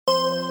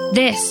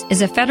This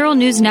is a Federal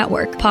News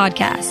Network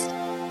podcast.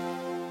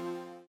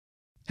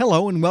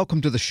 Hello and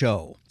welcome to the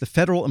show. The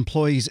Federal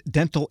Employees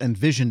Dental and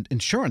Vision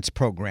Insurance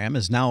Program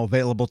is now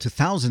available to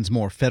thousands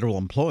more federal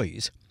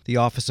employees. The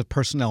Office of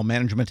Personnel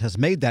Management has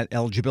made that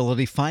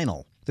eligibility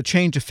final. The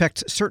change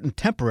affects certain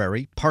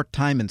temporary,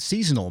 part-time, and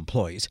seasonal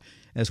employees,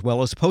 as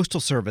well as Postal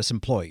Service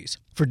employees.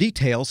 For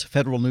details,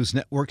 Federal News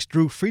Network's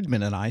Drew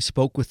Friedman and I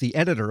spoke with the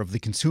editor of the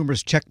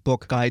Consumers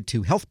Checkbook Guide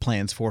to Health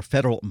Plans for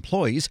Federal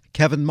Employees,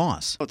 Kevin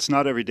Moss. It's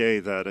not every day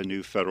that a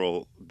new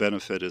federal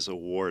benefit is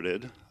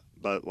awarded,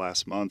 but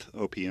last month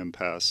OPM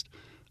passed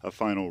a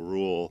final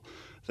rule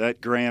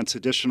that grants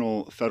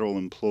additional federal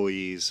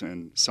employees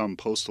and some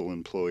postal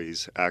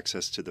employees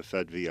access to the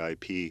Fed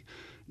VIP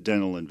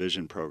dental and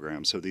vision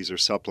program. So these are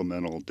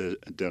supplemental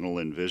dental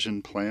and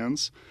vision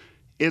plans.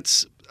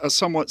 It's a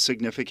somewhat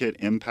significant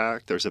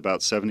impact. There's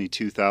about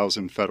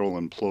 72,000 federal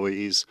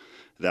employees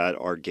that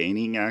are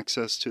gaining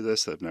access to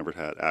this that have never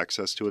had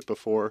access to it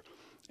before.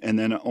 And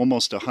then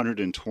almost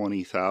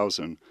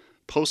 120,000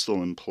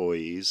 postal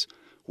employees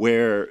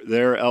where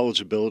their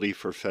eligibility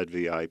for Fed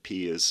VIP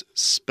is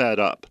sped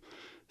up.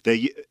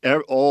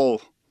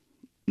 All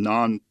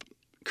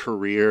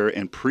non-career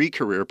and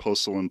pre-career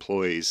postal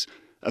employees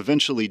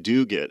eventually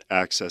do get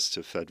access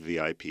to Fed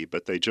VIP,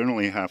 but they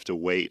generally have to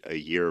wait a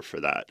year for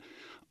that.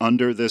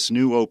 Under this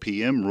new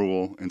OPM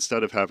rule,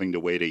 instead of having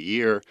to wait a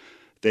year,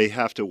 they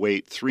have to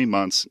wait 3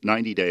 months,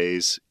 90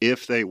 days,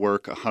 if they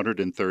work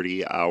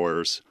 130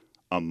 hours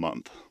a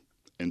month.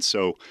 And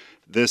so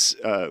this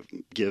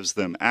gives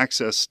them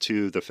access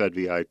to the Fed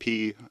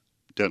VIP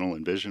dental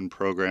and vision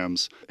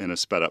programs in a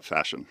sped-up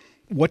fashion.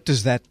 What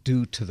does that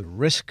do to the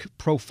risk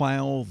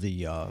profile,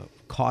 the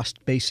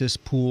cost basis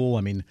pool?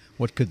 I mean,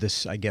 what could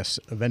this,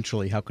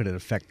 eventually, how could it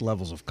affect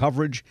levels of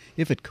coverage,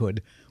 if it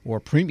could, or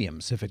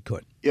premiums, if it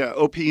could? Yeah,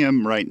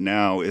 OPM right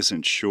now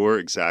isn't sure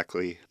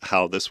exactly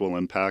how this will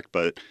impact,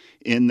 but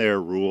in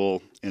their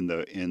rule, in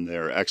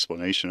their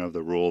explanation of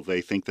the rule,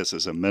 they think this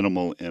is a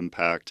minimal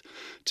impact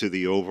to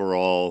the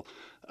overall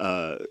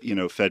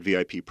Fed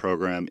VIP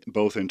program,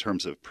 both in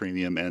terms of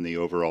premium and the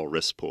overall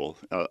risk pool.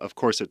 Of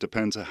course, it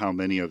depends on how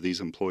many of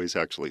these employees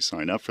actually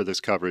sign up for this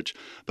coverage,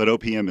 but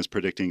OPM is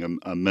predicting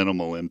a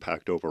minimal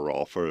impact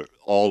overall for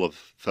all of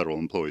federal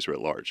employees writ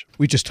large.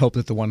 We just hope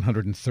that the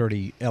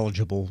 130,000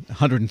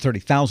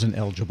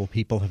 eligible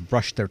people have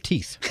brushed their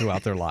teeth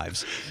throughout their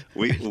lives.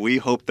 We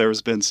hope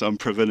there's been some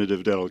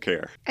preventative dental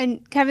care.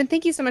 And Kevin,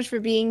 thank you so much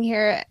for being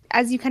here.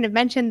 As you kind of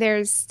mentioned,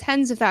 there's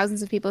tens of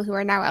thousands of people who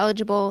are now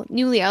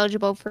newly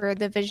eligible for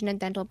the vision and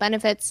dental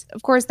benefits.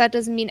 Of course, that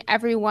doesn't mean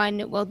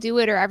everyone will do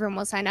it or everyone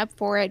will sign up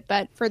for it.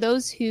 But for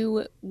those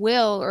who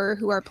will or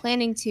who are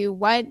planning to,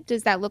 what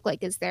does that look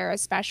like? Is there a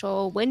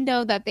special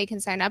window that they can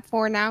sign up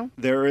for now?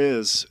 There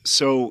is.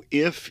 So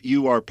if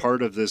you are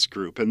part of this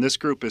group, and this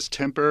group is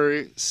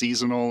temporary,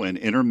 seasonal, and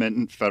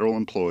intermittent federal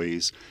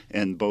employees,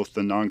 and both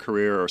the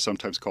non-career or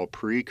sometimes called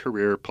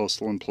pre-career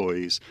postal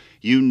employees,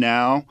 you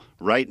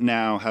right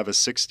now have a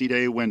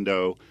 60-day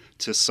window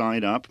to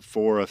sign up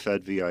for a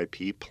Fed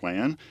VIP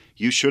plan.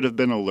 You should have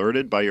been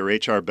alerted by your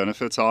HR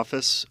benefits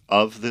office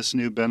of this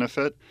new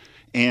benefit.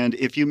 And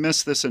if you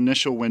miss this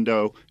initial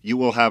window, you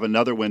will have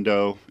another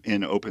window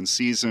in open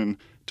season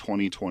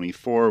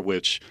 2024,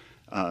 which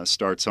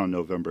starts on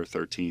November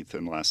 13th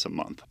and lasts a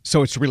month.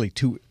 So it's really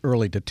too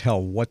early to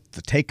tell what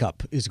the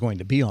take-up is going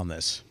to be on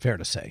this, fair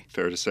to say.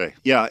 Fair to say.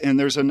 Yeah, and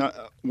there's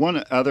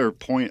one other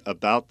point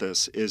about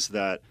this is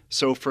that,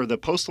 so for the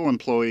postal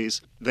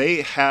employees,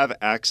 they have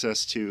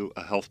access to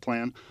a health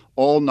plan.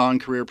 All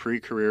non-career,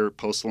 pre-career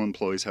postal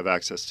employees have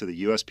access to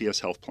the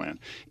USPS health plan.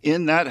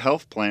 In that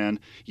health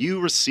plan,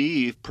 you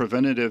receive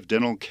preventative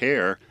dental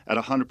care at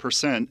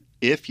 100%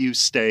 if you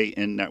stay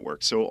in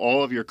network. So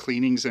all of your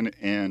cleanings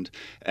and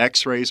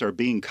x-rays are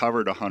being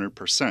covered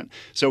 100%.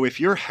 So if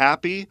you're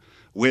happy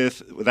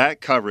with that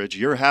coverage,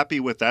 you're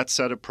happy with that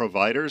set of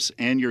providers,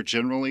 and you're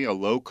generally a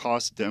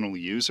low-cost dental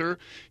user,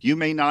 you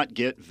may not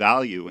get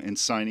value in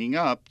signing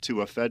up to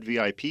a Fed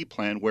VIP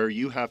plan where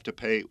you have to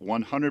pay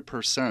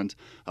 100%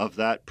 of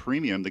that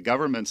premium. The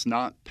government's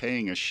not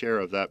paying a share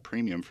of that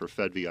premium for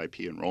Fed VIP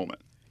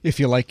enrollment. If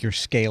you like your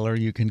scaler,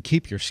 you can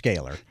keep your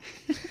scaler.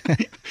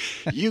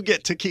 You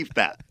get to keep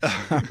that.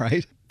 All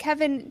right.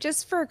 Kevin,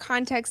 just for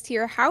context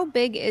here, how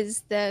big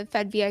is the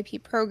Fed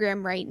VIP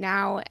program right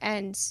now?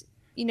 And,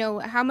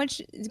 how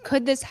much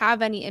could this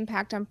have any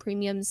impact on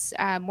premiums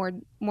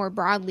more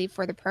broadly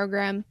for the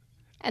program?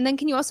 And then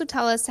can you also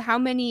tell us how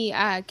many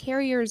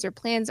carriers or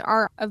plans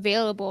are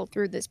available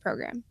through this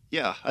program?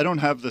 Yeah, I don't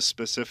have the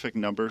specific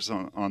numbers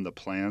on the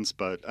plans,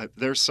 but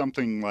there's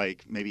something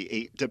like maybe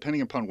 8,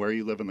 depending upon where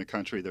you live in the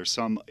country, there's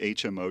some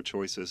HMO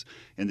choices.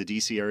 In the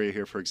D.C. area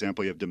here, for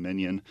example, you have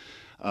Dominion,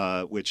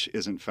 which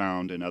isn't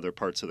found in other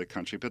parts of the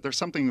country. But there's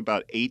something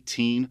about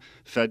 18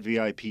 Fed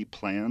VIP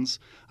plans.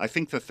 I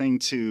think the thing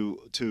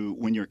to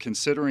when you're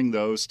considering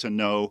those to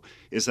know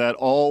is that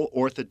all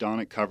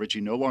orthodontic coverage,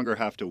 you no longer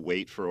have to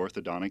wait for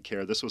orthodontic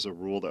care. This was a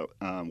rule that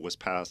was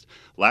passed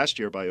last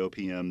year by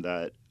OPM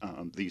that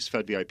these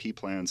Fed VIP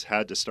plans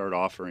had to start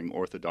offering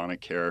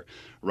orthodontic care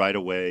right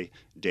away,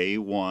 day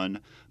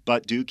one.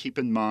 But do keep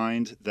in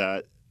mind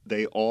that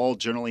they all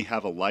generally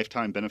have a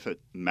lifetime benefit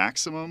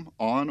maximum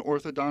on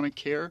orthodontic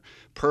care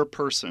per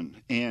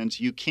person. And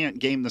you can't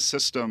game the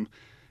system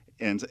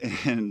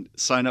and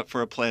sign up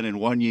for a plan in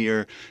 1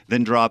 year,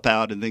 then drop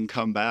out and then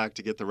come back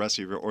to get the rest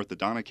of your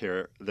orthodontic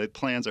care. The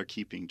plans are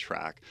keeping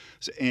track.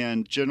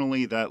 And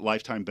generally that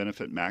lifetime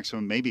benefit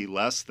maximum may be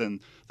less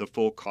than the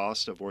full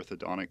cost of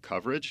orthodontic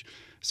coverage.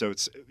 So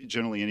it's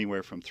generally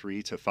anywhere from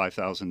 $3,000 to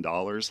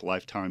 $5,000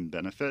 lifetime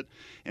benefit.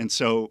 And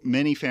so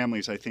many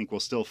families, I think, will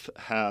still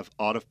have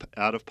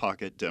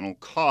out-of-pocket dental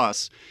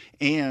costs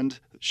and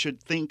should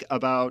think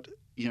about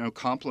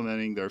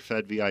complementing their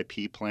Fed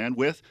VIP plan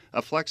with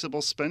a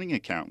flexible spending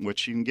account,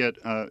 which you can get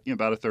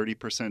about a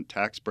 30%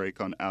 tax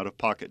break on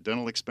out-of-pocket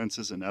dental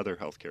expenses and other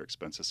healthcare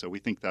expenses. So we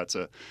think that's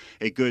a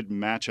good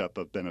matchup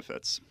of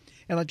benefits.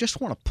 And I just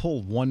want to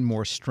pull one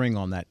more string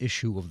on that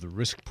issue of the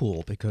risk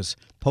pool, because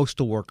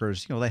postal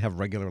workers, they have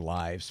regular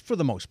lives for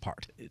the most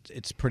part.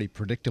 It's pretty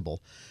predictable.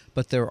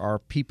 But there are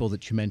people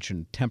that you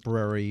mentioned,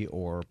 temporary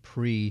or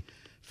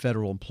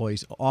federal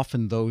employees.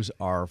 Often those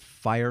are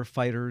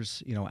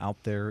firefighters,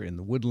 out there in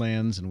the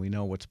woodlands, and we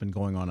know what's been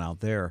going on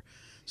out there.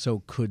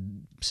 So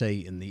could, say,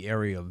 in the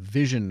area of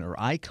vision or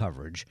eye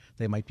coverage,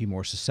 they might be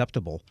more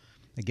susceptible.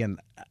 Again,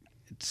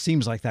 it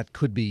seems like that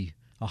could be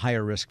a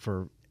higher risk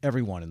for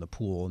everyone in the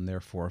pool and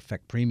therefore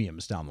affect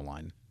premiums down the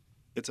line.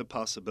 It's a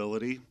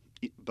possibility,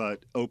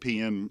 but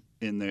OPM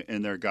in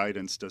their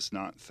guidance does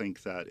not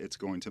think that it's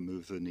going to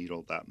move the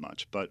needle that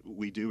much. But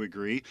we do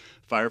agree,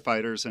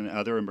 firefighters and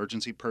other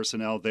emergency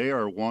personnel, they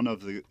are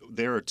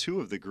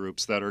two of the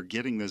groups that are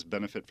getting this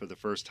benefit for the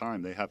first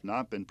time. They have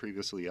not been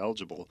previously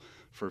eligible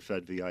for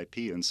Fed VIP.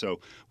 And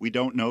so we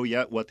don't know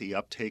yet what the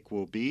uptake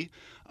will be.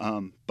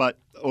 But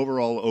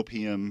overall,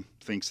 OPM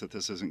thinks that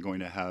this isn't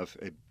going to have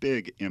a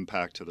big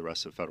impact to the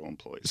rest of federal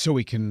employees. So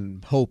we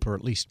can hope, or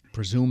at least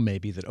presume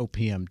maybe, that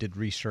OPM did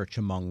research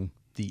among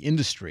the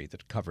industry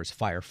that covers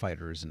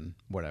firefighters and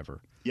whatever.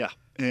 Yeah.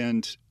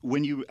 And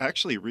when you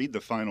actually read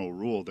the final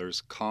rule,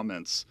 there's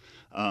comments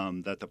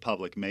that the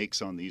public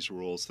makes on these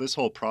rules. This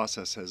whole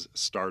process has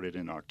started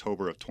in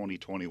October of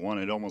 2021.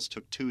 It almost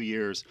took 2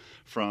 years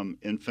from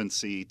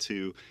infancy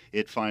to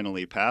it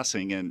finally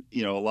passing. And,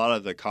 a lot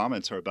of the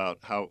comments are about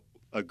how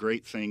a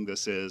great thing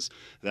this is,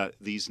 that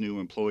these new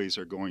employees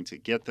are going to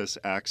get this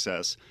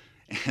access.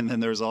 And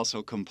then there's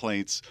also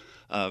complaints.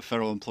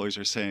 Federal employees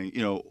are saying,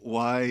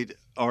 why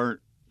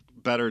aren't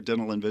better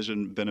dental and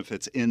vision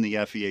benefits in the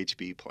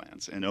FEHB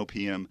plans? And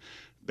OPM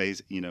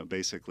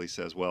basically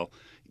says, well,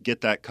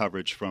 get that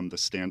coverage from the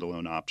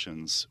standalone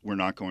options. We're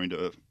not going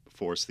to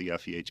force the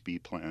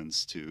FEHB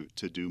plans to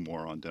do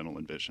more on dental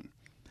and vision.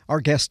 Our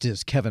guest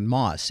is Kevin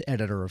Moss,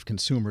 editor of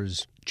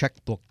Consumers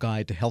Checkbook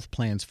Guide to Health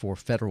Plans for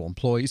Federal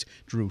Employees.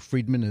 Drew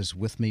Friedman is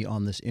with me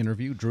on this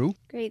interview. Drew?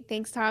 Great.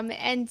 Thanks, Tom.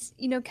 And,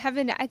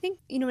 Kevin, I think,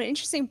 an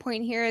interesting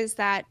point here is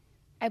that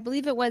I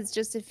believe it was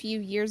just a few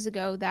years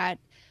ago that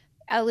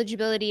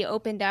eligibility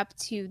opened up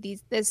to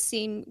this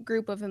same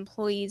group of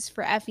employees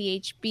for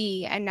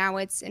FEHB, and now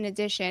it's, in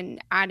addition,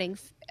 adding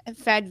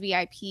Fed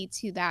VIP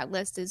to that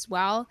list as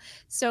well.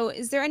 So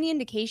is there any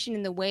indication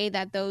in the way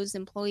that those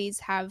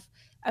employees have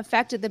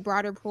affected the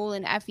broader pool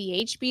in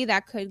FEHB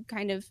that could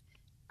kind of,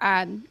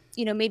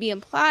 maybe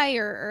imply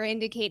or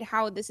indicate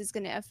how this is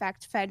going to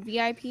affect Fed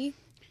VIP?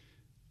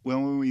 Well,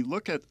 when we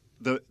look at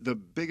the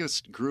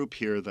biggest group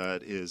here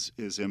that is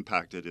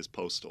impacted is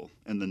postal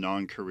and the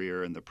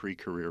non-career and the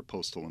pre-career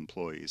postal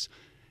employees.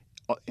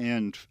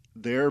 And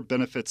their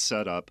benefits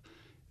setup,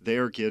 they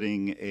are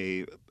getting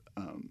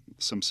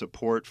some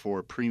support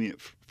for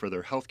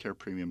their healthcare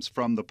premiums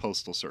from the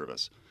Postal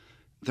Service.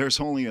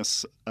 There's only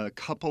a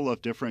couple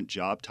of different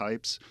job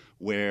types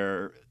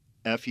where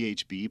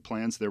FEHB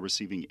plans, they're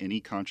receiving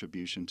any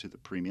contribution to the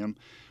premium.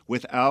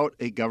 Without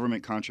a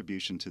government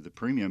contribution to the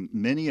premium,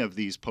 many of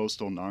these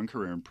postal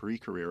non-career and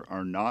pre-career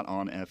are not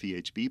on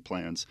FEHB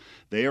plans.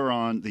 They are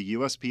on the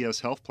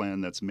USPS health plan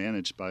that's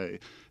managed by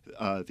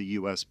the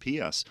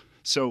USPS.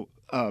 So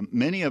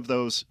many of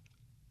those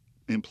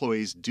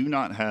employees do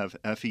not have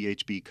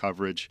FEHB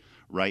coverage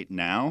right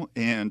now,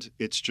 and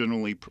it's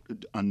generally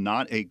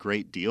not a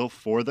great deal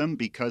for them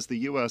because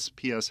the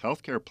USPS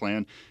healthcare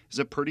plan is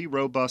a pretty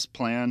robust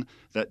plan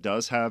that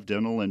does have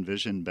dental and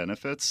vision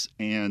benefits,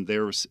 and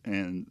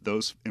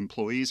those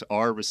employees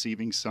are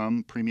receiving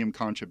some premium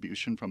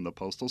contribution from the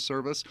Postal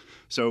Service.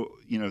 So,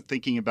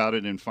 thinking about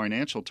it in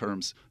financial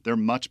terms, they're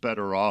much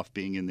better off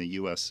being in the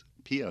USPS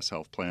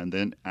health plan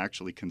than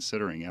actually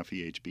considering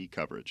FEHB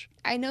coverage.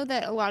 I know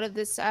that a lot of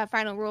this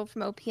final rule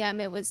from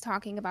OPM, it was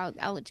talking about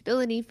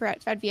eligibility for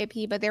Fed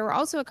VIP, but there were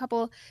also a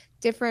couple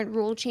different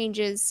rule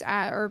changes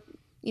or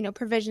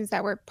provisions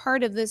that were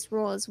part of this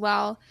rule as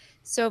well.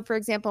 So, for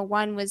example,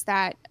 one was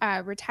that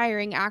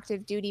retiring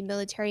active duty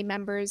military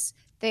members,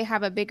 they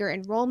have a bigger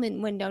enrollment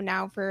window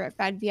now for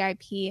Fed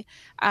VIP.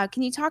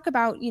 Can you talk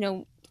about,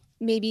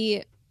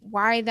 maybe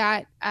why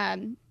that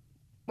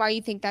why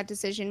you think that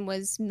decision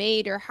was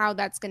made or how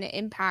that's going to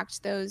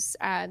impact those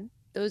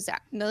those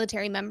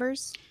military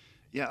members?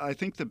 Yeah, I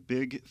think the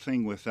big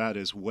thing with that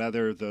is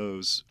whether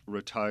those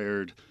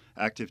retired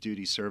active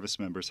duty service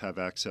members have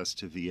access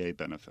to VA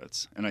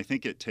benefits. And I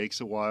think it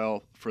takes a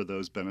while for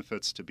those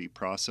benefits to be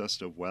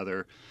processed of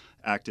whether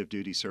active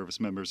duty service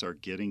members are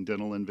getting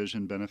dental and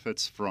vision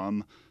benefits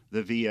from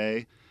the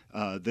VA.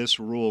 This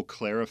rule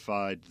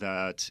clarified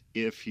that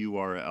if you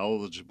are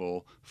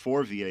eligible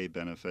for VA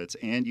benefits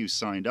and you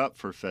signed up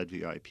for Fed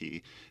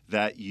VIP,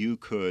 that you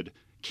could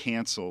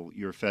cancel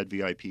your Fed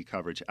VIP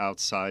coverage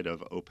outside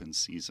of open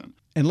season.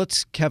 And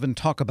let's, Kevin,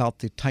 talk about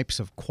the types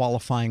of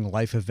qualifying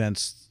life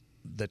events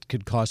that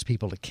could cause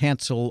people to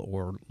cancel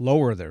or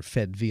lower their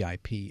Fed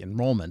VIP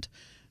enrollment.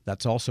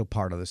 That's also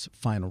part of this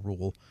final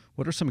rule.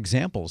 What are some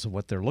examples of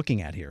what they're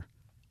looking at here?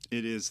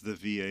 It is the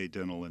VA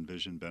dental and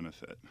vision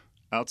benefit.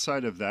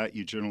 Outside of that,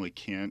 you generally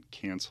can't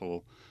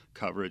cancel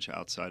coverage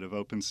outside of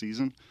open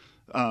season.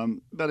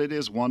 But it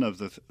is one of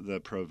the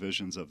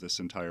provisions of this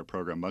entire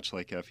program. Much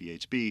like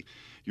FEHB,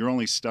 you're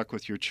only stuck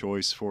with your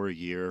choice for a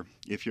year.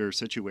 If your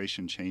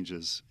situation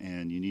changes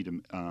and you need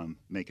to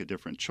make a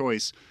different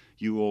choice,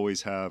 you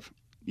always have,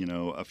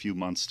 a few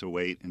months to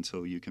wait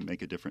until you can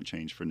make a different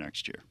change for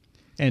next year.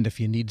 And if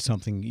you need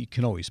something, you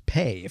can always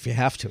pay if you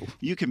have to.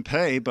 You can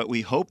pay, but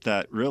we hope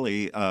that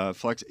really,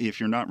 if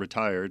you're not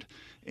retired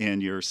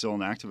and you're still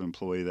an active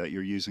employee, that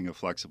you're using a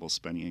flexible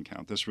spending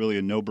account. This is really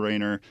a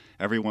no-brainer.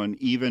 Everyone,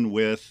 even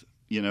with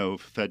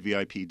Fed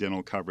VIP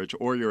dental coverage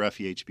or your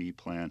FEHB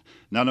plan,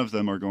 none of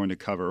them are going to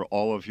cover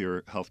all of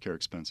your healthcare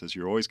expenses.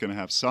 You're always going to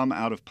have some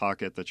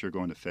out-of-pocket that you're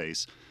going to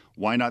face.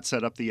 Why not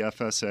set up the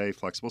FSA,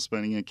 flexible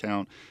spending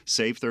account,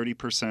 save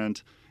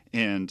 30%,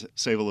 and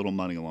save a little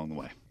money along the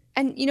way?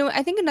 And,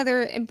 I think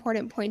another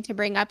important point to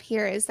bring up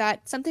here is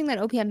that something that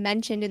OPM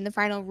mentioned in the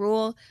final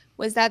rule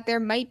was that there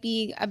might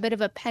be a bit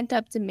of a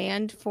pent-up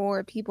demand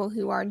for people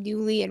who are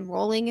newly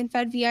enrolling in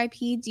Fed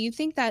VIP. Do you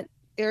think that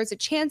there's a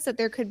chance that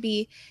there could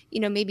be,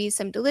 maybe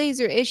some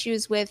delays or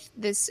issues with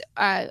this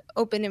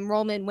open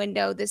enrollment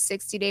window, this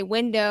 60-day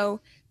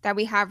window that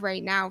we have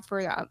right now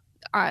for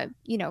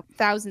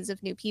thousands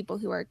of new people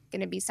who are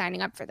going to be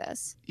signing up for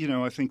this?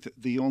 I think that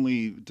the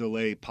only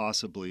delay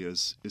possibly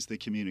is the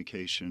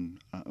communication,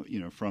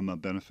 from a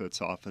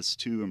benefits office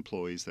to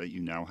employees that you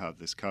now have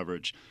this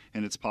coverage.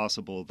 And it's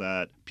possible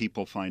that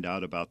people find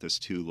out about this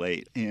too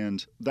late.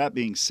 And that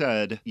being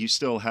said, you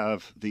still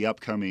have the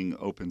upcoming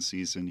open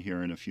season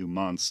here in a few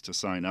months to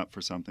sign up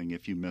for something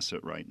if you miss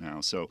it right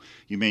now. So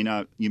you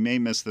may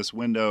miss this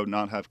window,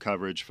 not have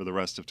coverage for the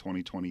rest of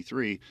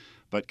 2023,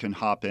 but can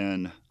hop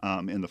in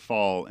the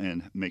fall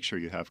and make sure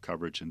you have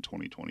coverage in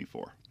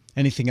 2024.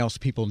 Anything else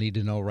people need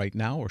to know right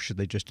now, or should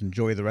they just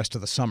enjoy the rest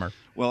of the summer?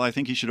 Well, I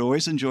think you should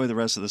always enjoy the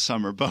rest of the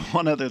summer. But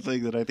one other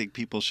thing that I think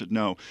people should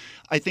know,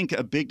 I think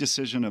a big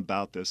decision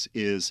about this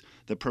is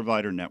the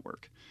provider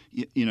network.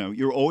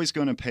 You're always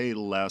going to pay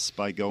less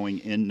by going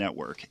in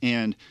network.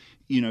 And,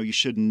 you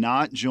should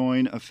not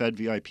join a Fed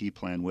VIP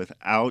plan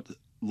without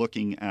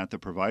looking at the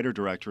provider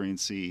directory and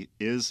see,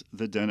 is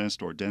the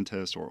dentist or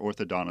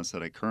orthodontist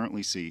that I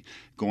currently see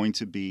going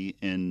to be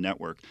in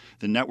network?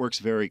 The networks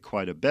vary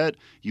quite a bit.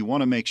 You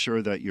want to make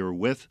sure that you're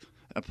with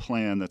a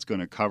plan that's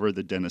going to cover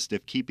the dentist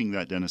if keeping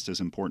that dentist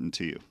is important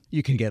to you.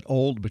 You can get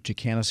old, but you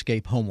can't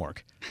escape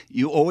homework.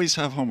 You always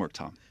have homework,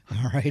 Tom.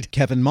 All right.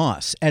 Kevin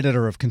Moss,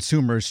 editor of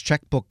Consumers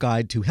Checkbook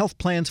Guide to Health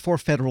Plans for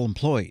Federal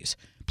Employees.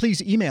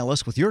 Please email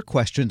us with your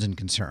questions and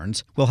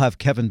concerns. We'll have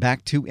Kevin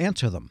back to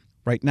answer them.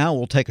 Right now,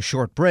 we'll take a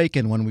short break,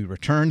 and when we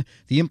return,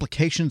 the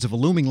implications of a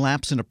looming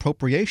lapse in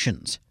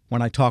appropriations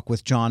when I talk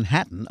with John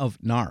Hatton of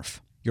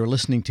NARF. You're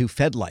listening to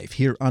Fed Life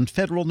here on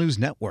Federal News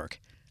Network.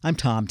 I'm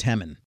Tom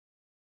Temin.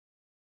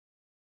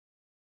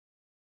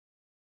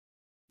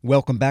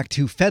 Welcome back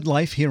to Fed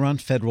Life here on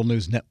Federal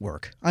News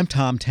Network. I'm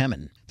Tom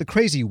Temin. The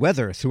crazy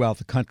weather throughout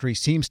the country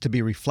seems to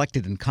be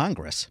reflected in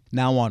Congress.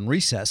 Now on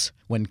recess,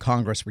 when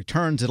Congress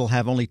returns, it'll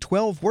have only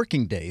 12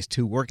 working days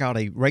to work out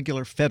a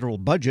regular federal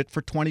budget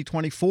for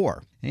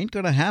 2024. Ain't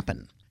gonna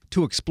happen.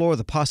 To explore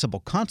the possible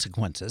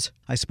consequences,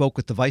 I spoke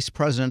with the Vice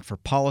President for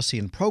Policy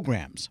and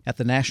Programs at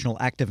the National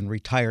Active and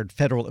Retired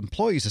Federal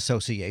Employees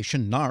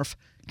Association, NARF,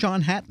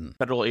 John Hatton.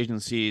 Federal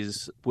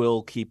agencies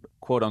will keep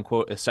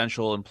quote-unquote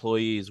essential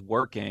employees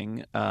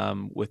working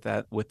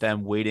with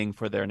them waiting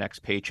for their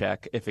next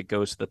paycheck if it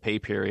goes to the pay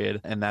period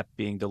and that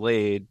being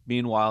delayed.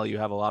 Meanwhile, you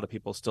have a lot of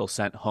people still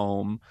sent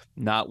home,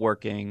 not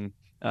working,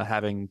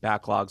 having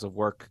backlogs of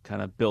work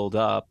kind of build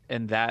up.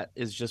 And that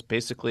is just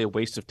basically a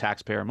waste of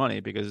taxpayer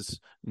money, because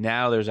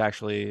now there's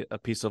actually a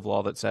piece of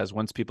law that says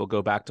once people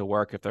go back to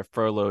work, if they're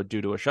furloughed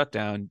due to a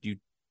shutdown,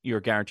 you're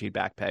guaranteed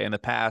back pay. In the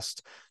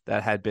past,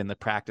 that had been the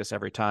practice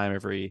every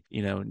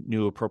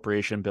new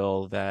appropriation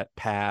bill that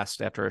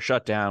passed after a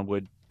shutdown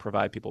would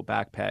provide people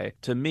back pay.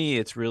 To me,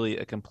 it's really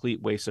a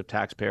complete waste of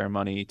taxpayer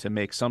money to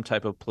make some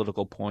type of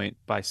political point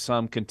by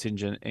some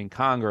contingent in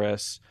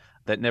Congress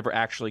that never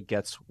actually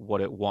gets what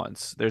it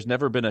wants. There's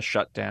never been a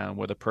shutdown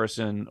where the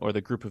person or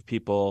the group of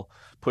people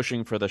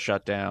pushing for the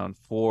shutdown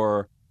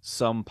for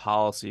some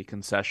policy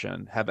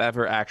concession have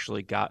ever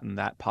actually gotten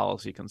that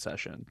policy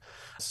concession.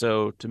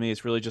 So to me,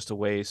 it's really just a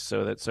waste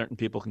so that certain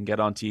people can get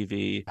on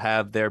TV,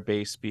 have their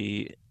base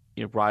be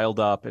riled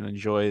up and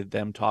enjoy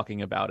them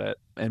talking about it.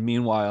 And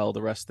meanwhile,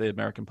 the rest of the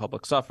American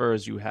public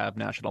suffers. You have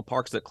national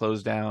parks that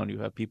close down. You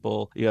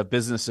have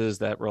businesses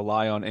that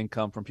rely on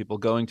income from people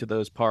going to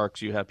those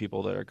parks. You have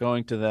people that are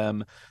going to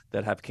them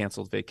that have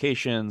canceled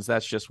vacations.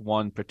 That's just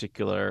one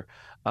particular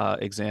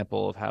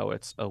example of how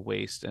it's a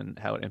waste and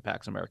how it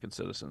impacts American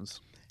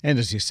citizens. And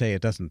as you say,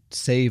 it doesn't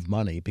save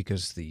money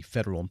because the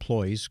federal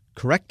employees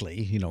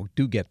correctly,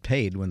 do get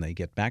paid when they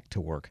get back to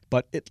work.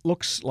 But it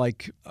looks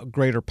like a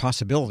greater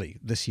possibility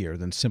this year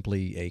than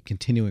simply a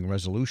continuing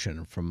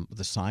resolution from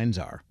the signs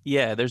are.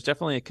 Yeah, there's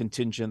definitely a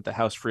contingent, the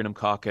House Freedom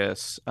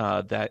Caucus,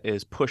 that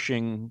is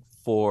pushing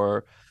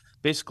for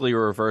basically a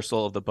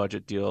reversal of the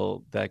budget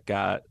deal that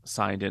got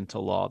signed into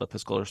law, the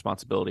Fiscal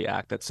Responsibility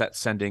Act that set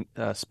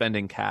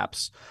spending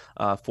caps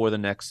for the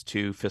next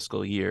 2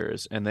 fiscal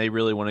years. And they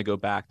really want to go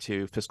back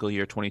to fiscal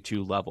year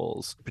 22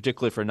 levels,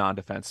 particularly for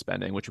non-defense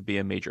spending, which would be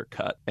a major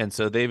cut. And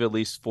so they've at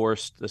least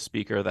forced the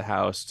Speaker of the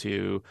House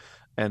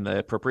and the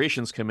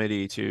Appropriations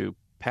Committee to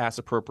pass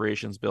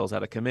appropriations bills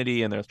out of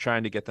committee, and they're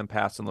trying to get them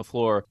passed on the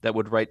floor that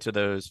would write to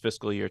those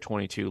fiscal year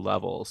 22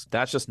 levels.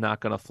 That's just not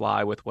going to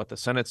fly with what the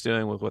Senate's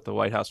doing, with what the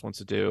White House wants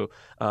to do.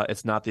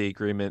 It's not the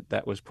agreement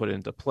that was put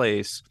into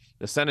place.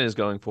 The Senate is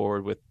going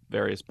forward with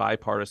various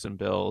bipartisan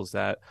bills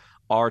that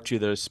are to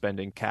those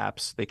spending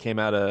caps. They came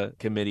out of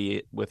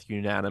committee with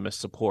unanimous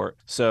support.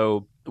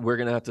 So we're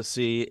going to have to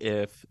see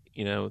if,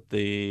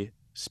 the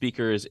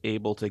Speaker is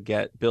able to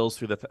get bills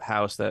through the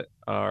House that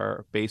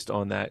are based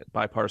on that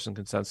bipartisan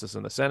consensus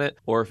in the Senate,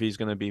 or if he's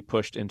going to be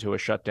pushed into a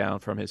shutdown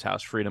from his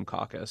House Freedom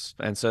Caucus.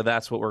 And so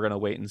that's what we're going to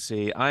wait and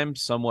see. I'm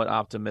somewhat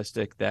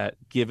optimistic that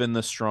given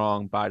the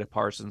strong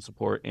bipartisan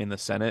support in the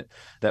Senate,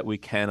 that we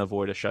can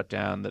avoid a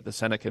shutdown, that the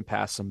Senate can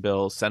pass some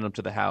bills, send them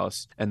to the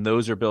House, and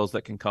those are bills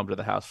that can come to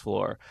the House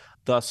floor.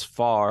 Thus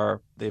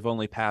far, they've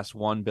only passed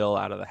one bill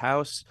out of the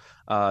House.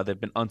 They've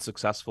been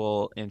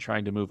unsuccessful in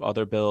trying to move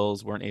other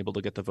bills, weren't able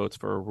to get the votes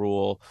for a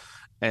rule.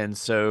 And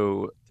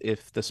so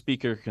if the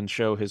Speaker can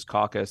show his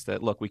caucus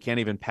that, look, we can't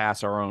even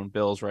pass our own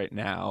bills right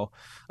now.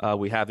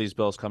 We have these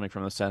bills coming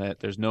from the Senate.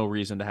 There's no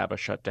reason to have a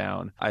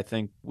shutdown. I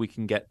think we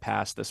can get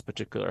past this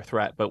particular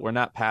threat, but we're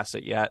not past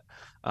it yet.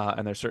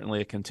 And there's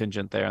certainly a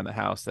contingent there in the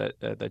House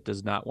that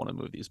does not want to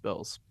move these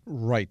bills.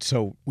 Right.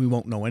 So we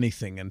won't know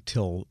anything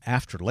until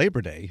after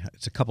Labor Day.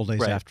 It's a couple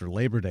days after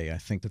Labor Day, I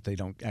think, that they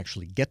don't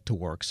actually get to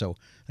work. So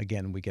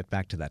again, we get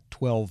back to that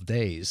 12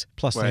 days.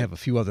 Plus, they have a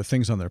few other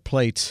things on their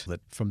plates that,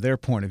 from their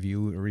point of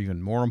view, are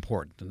even more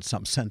important in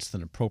some sense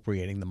than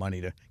appropriating the money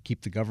to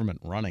keep the government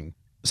running.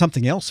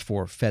 Something else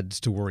for feds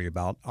to worry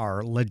about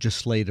are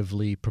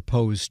legislatively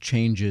proposed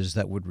changes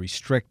that would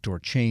restrict or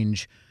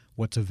change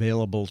what's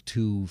available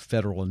to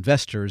federal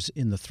investors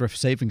in the thrift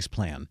savings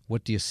plan.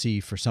 What do you see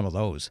for some of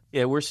those?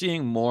 Yeah, we're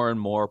seeing more and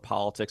more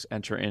politics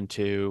enter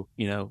into,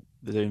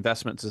 the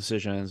investment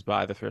decisions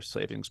by the thrift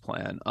savings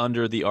plan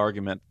under the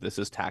argument this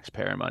is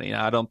taxpayer money.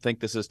 Now, I don't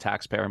think this is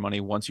taxpayer money.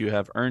 Once you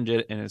have earned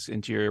it and it's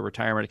into your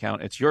retirement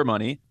account, it's your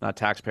money, not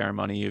taxpayer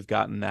money. You've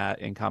gotten that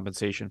in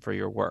compensation for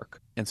your work.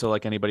 And so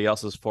like anybody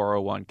else's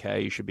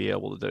 401k, you should be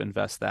able to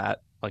invest that.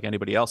 Like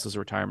anybody else's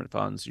retirement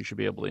funds, you should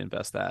be able to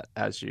invest that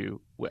as you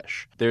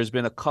wish. There's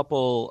been a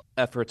couple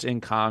efforts in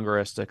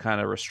Congress to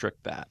kind of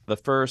restrict that. The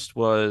first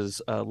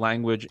was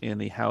language in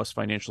the House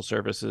Financial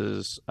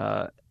Services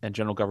and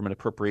General Government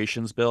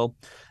Appropriations Bill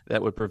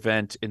that would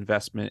prevent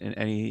investment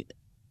in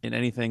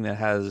anything that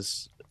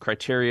has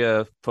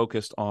criteria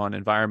focused on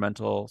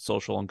environmental,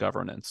 social, and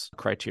governance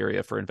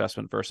criteria for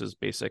investment versus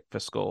basic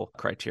fiscal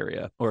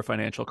criteria or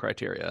financial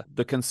criteria.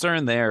 The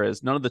concern there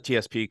is none of the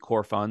TSP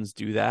core funds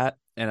do that.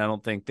 And I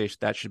don't think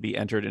that should be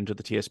entered into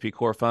the TSP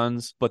core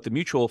funds. But the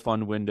mutual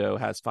fund window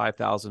has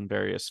 5,000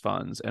 various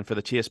funds. And for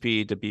the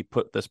TSP to be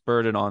put this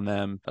burden on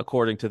them,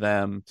 according to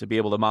them, to be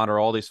able to monitor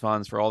all these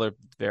funds for all their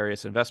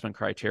various investment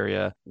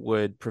criteria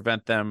would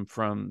prevent them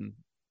from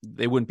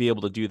they wouldn't be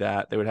able to do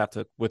that. They would have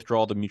to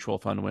withdraw the mutual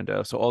fund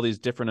window. So all these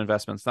different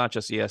investments, not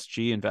just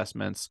ESG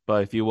investments,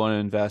 but if you want to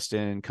invest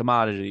in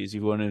commodities,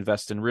 you want to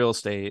invest in real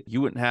estate, you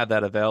wouldn't have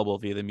that available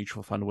via the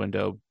mutual fund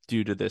window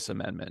due to this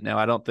amendment. Now,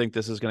 I don't think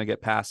this is going to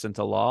get passed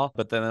into law,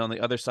 but then on the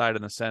other side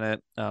in the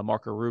Senate,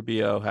 Marco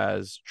Rubio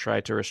has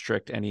tried to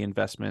restrict any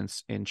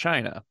investments in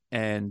China.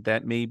 And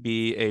that may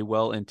be a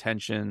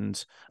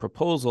well-intentioned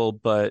proposal,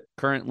 but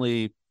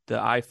currently the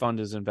I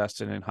Fund is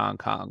invested in Hong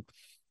Kong.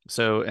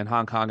 And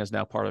Hong Kong is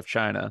now part of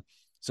China.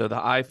 So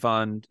the I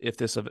Fund, if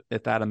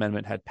that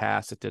amendment had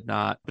passed, it did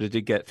not, but it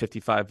did get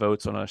 55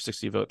 votes on a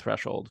 60-vote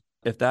threshold.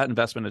 If that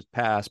investment is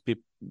passed,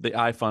 the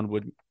I Fund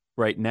would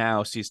right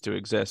now cease to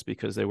exist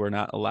because they were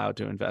not allowed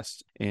to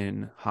invest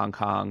in Hong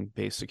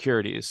Kong-based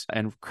securities.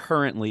 And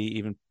currently,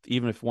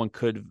 even if one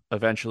could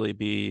eventually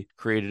be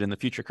created in the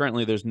future,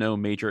 currently there's no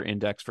major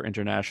index for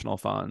international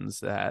funds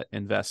that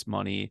invest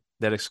money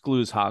that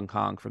excludes Hong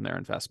Kong from their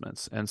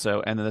investments. And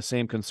then the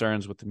same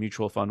concerns with the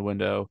mutual fund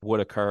window would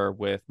occur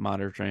with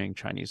monitoring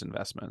Chinese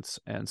investments.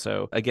 And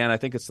so, again, I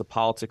think it's the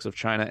politics of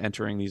China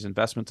entering these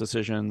investment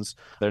decisions.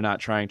 They're not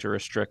trying to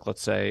restrict,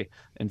 let's say,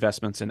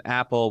 investments in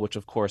Apple, which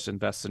of course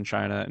invests in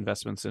China,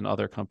 investments in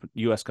other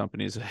U.S.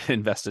 companies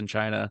invest in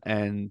China.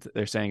 And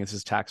they're saying this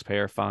is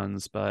taxpayer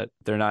funds, but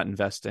they're not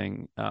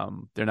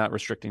they're not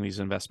restricting these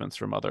investments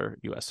from other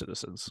U.S.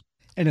 citizens.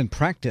 And in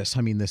practice,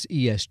 I mean, this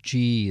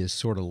ESG is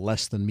sort of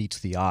less than meets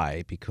the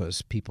eye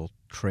because people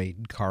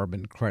trade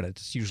carbon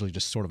credits. It's usually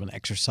just sort of an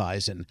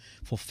exercise in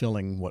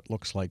fulfilling what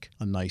looks like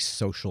a nice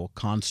social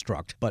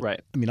construct. But, right.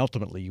 I mean,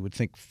 ultimately, you would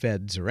think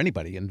feds or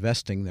anybody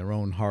investing their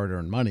own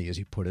hard-earned money, as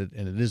you put it,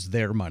 and it is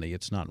their money.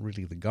 It's not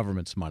really the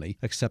government's money,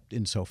 except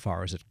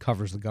insofar as it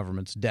covers the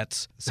government's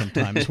debts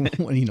sometimes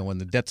when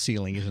the debt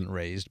ceiling isn't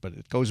raised. But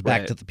it goes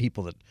back to the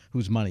people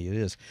whose money it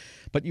is.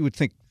 But you would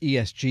think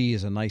ESG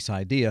is a nice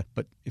idea.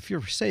 But if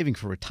you're saving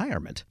for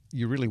retirement,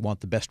 you really want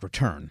the best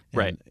return.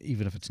 And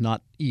even if it's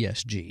not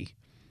ESG.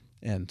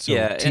 And so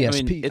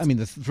TSP,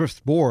 the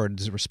thrift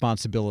board's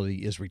responsibility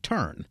is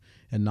return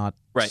and not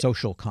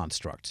social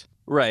constructs.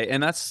 Right.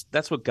 And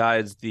that's what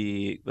guides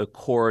the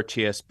core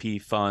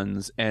TSP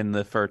funds and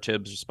the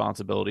FIRTIB's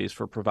responsibilities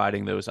for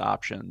providing those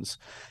options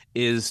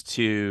is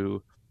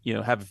to,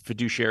 have a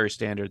fiduciary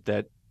standard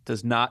that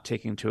does not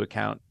take into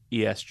account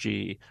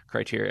ESG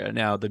criteria.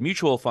 Now, the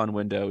mutual fund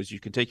window is you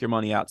can take your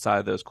money outside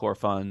of those core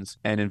funds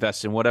and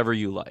invest in whatever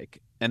you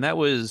like. And that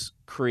was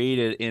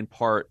created in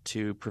part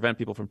to prevent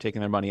people from taking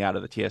their money out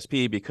of the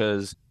TSP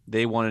because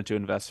they wanted to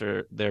invest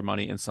their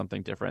money in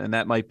something different. And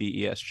that might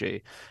be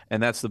ESG.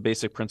 And that's the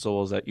basic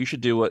principle, is that you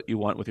should do what you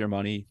want with your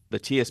money.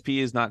 The TSP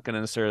is not going to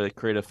necessarily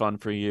create a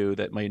fund for you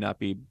that might not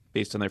be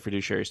based on their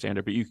fiduciary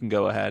standard, but you can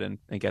go ahead and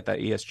get that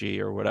ESG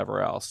or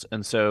whatever else.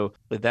 And so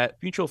that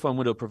mutual fund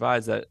window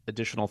provides that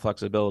additional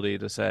flexibility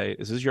to say,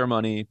 this is your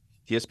money.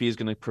 TSP is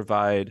going to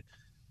provide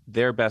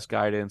their best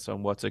guidance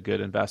on what's a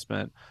good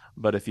investment.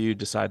 But if you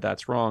decide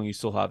that's wrong, you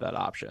still have that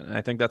option. And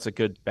I think that's a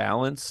good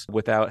balance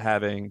without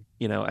having,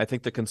 I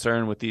think the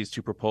concern with these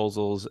two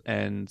proposals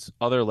and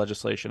other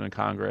legislation in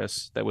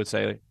Congress that would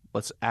say,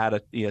 let's add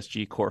an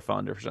ESG core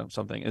fund or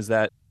something, is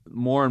that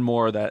more and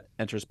more that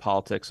enters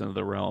politics into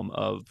the realm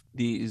of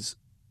these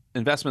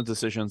investment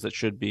decisions that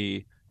should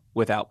be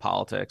without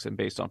politics and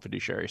based on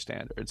fiduciary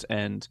standards.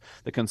 And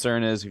the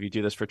concern is, if you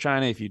do this for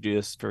China, if you do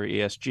this for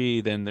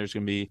ESG, then there's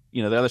going to be,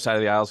 the other side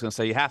of the aisle is going to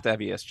say you have to have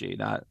ESG,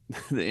 not,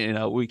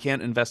 we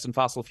can't invest in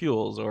fossil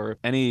fuels or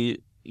any,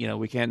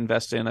 we can't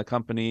invest in a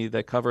company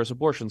that covers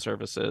abortion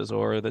services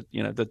or that,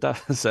 that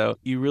does. So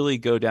you really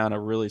go down a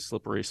really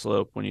slippery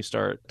slope when you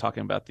start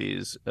talking about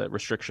these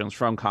restrictions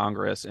from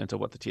Congress into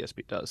what the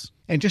TSP does.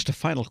 And just a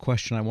final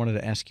question, I wanted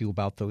to ask you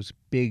about those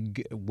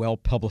big,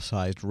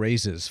 well-publicized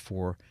raises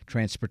for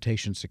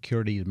Transportation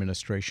Security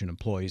Administration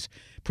employees,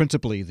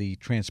 principally the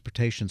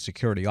Transportation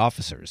Security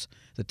Officers,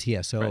 the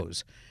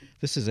TSOs. Right.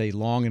 This is a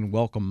long and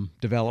welcome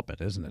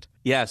development, isn't it?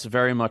 Yes,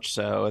 very much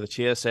so.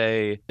 The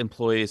TSA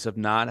employees have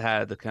not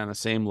had the kind of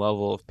same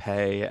level of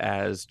pay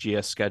as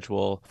GS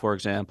Schedule, for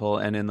example.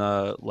 And in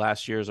the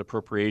last year's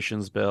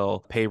appropriations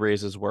bill, pay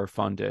raises were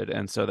funded.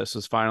 And so this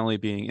is finally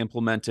being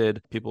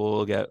implemented. People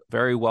will get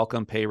very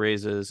welcome pay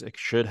raises. It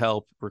should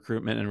help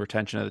recruitment and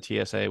retention of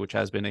the TSA, which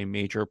has been a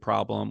major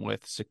problem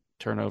with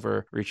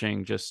turnover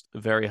reaching just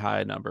very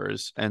high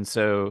numbers. And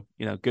so,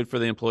 good for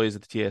the employees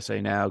at the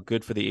TSA now,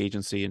 good for the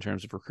agency in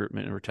terms of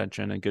recruitment and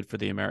retention, and good for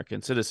the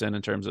American citizen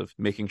in terms of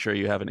making sure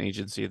you have an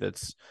agency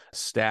that's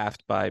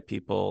staffed by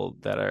people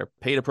that are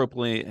paid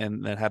appropriately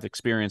and that have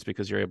experience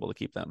because you're able to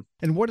keep them.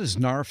 And what is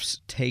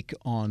NARF's take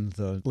on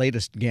the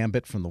latest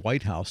gambit from the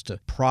White House to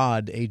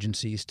prod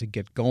agencies to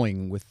get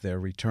going with their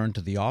return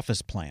to the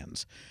office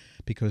plans?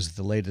 Because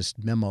the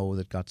latest memo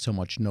that got so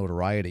much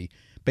notoriety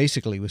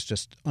basically was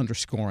just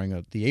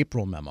underscoring the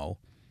April memo.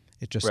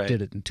 It just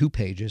did it in 2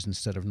 pages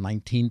instead of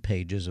 19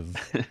 pages of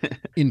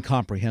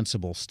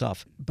incomprehensible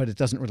stuff. But it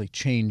doesn't really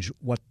change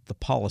what the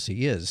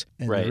policy is.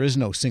 And there is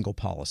no single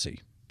policy.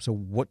 So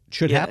what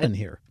should happen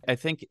here? I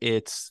think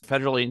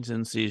federal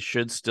agencies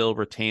should still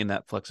retain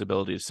that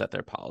flexibility to set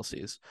their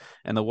policies.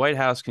 And the White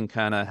House can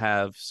kind of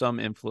have some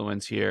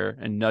influence here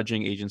in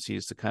nudging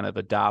agencies to kind of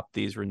adopt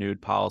these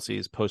renewed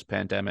policies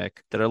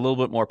post-pandemic that are a little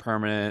bit more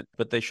permanent,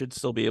 but they should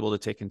still be able to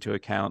take into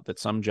account that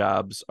some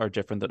jobs are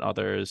different than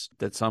others,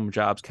 that some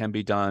jobs can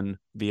be done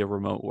via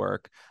remote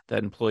work,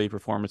 that employee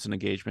performance and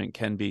engagement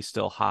can be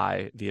still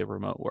high via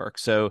remote work.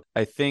 So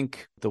I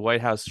think the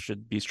White House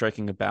should be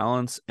striking a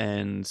balance,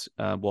 and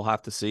we'll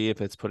have to see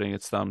if it's putting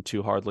its thumb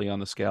too hardly on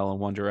the scale in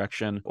one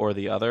direction or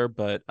the other.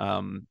 But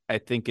I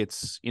think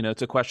it's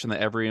a question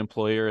that every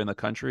employer in the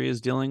country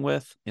is dealing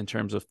with in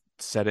terms of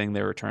setting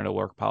their return to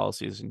work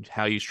policies and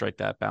how you strike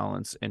that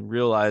balance, and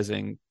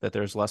realizing that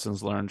there's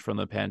lessons learned from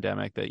the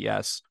pandemic that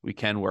yes, we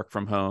can work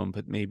from home,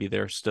 but maybe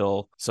there's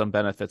still some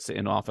benefits to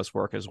in-office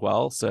work as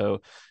well.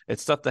 So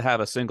it's tough to have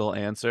a single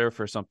answer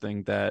for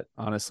something that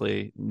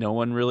honestly no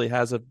one really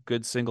has a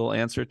good single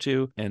answer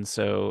to. And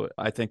so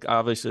I think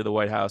obviously the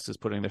White House is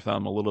putting their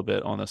thumb a little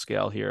bit on the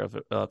scale here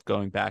of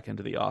going back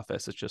into the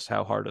office. It's just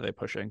how hard are they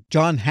pushing?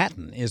 John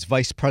Hatton is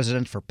Vice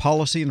President for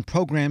Policy and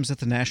Programs at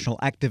the National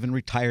Active and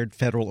Retired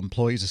Federal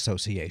Employees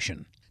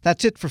Association.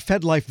 That's it for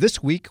FedLife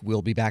this week.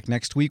 We'll be back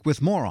next week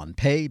with more on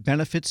pay,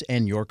 benefits,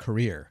 and your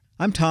career.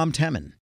 I'm Tom Temin.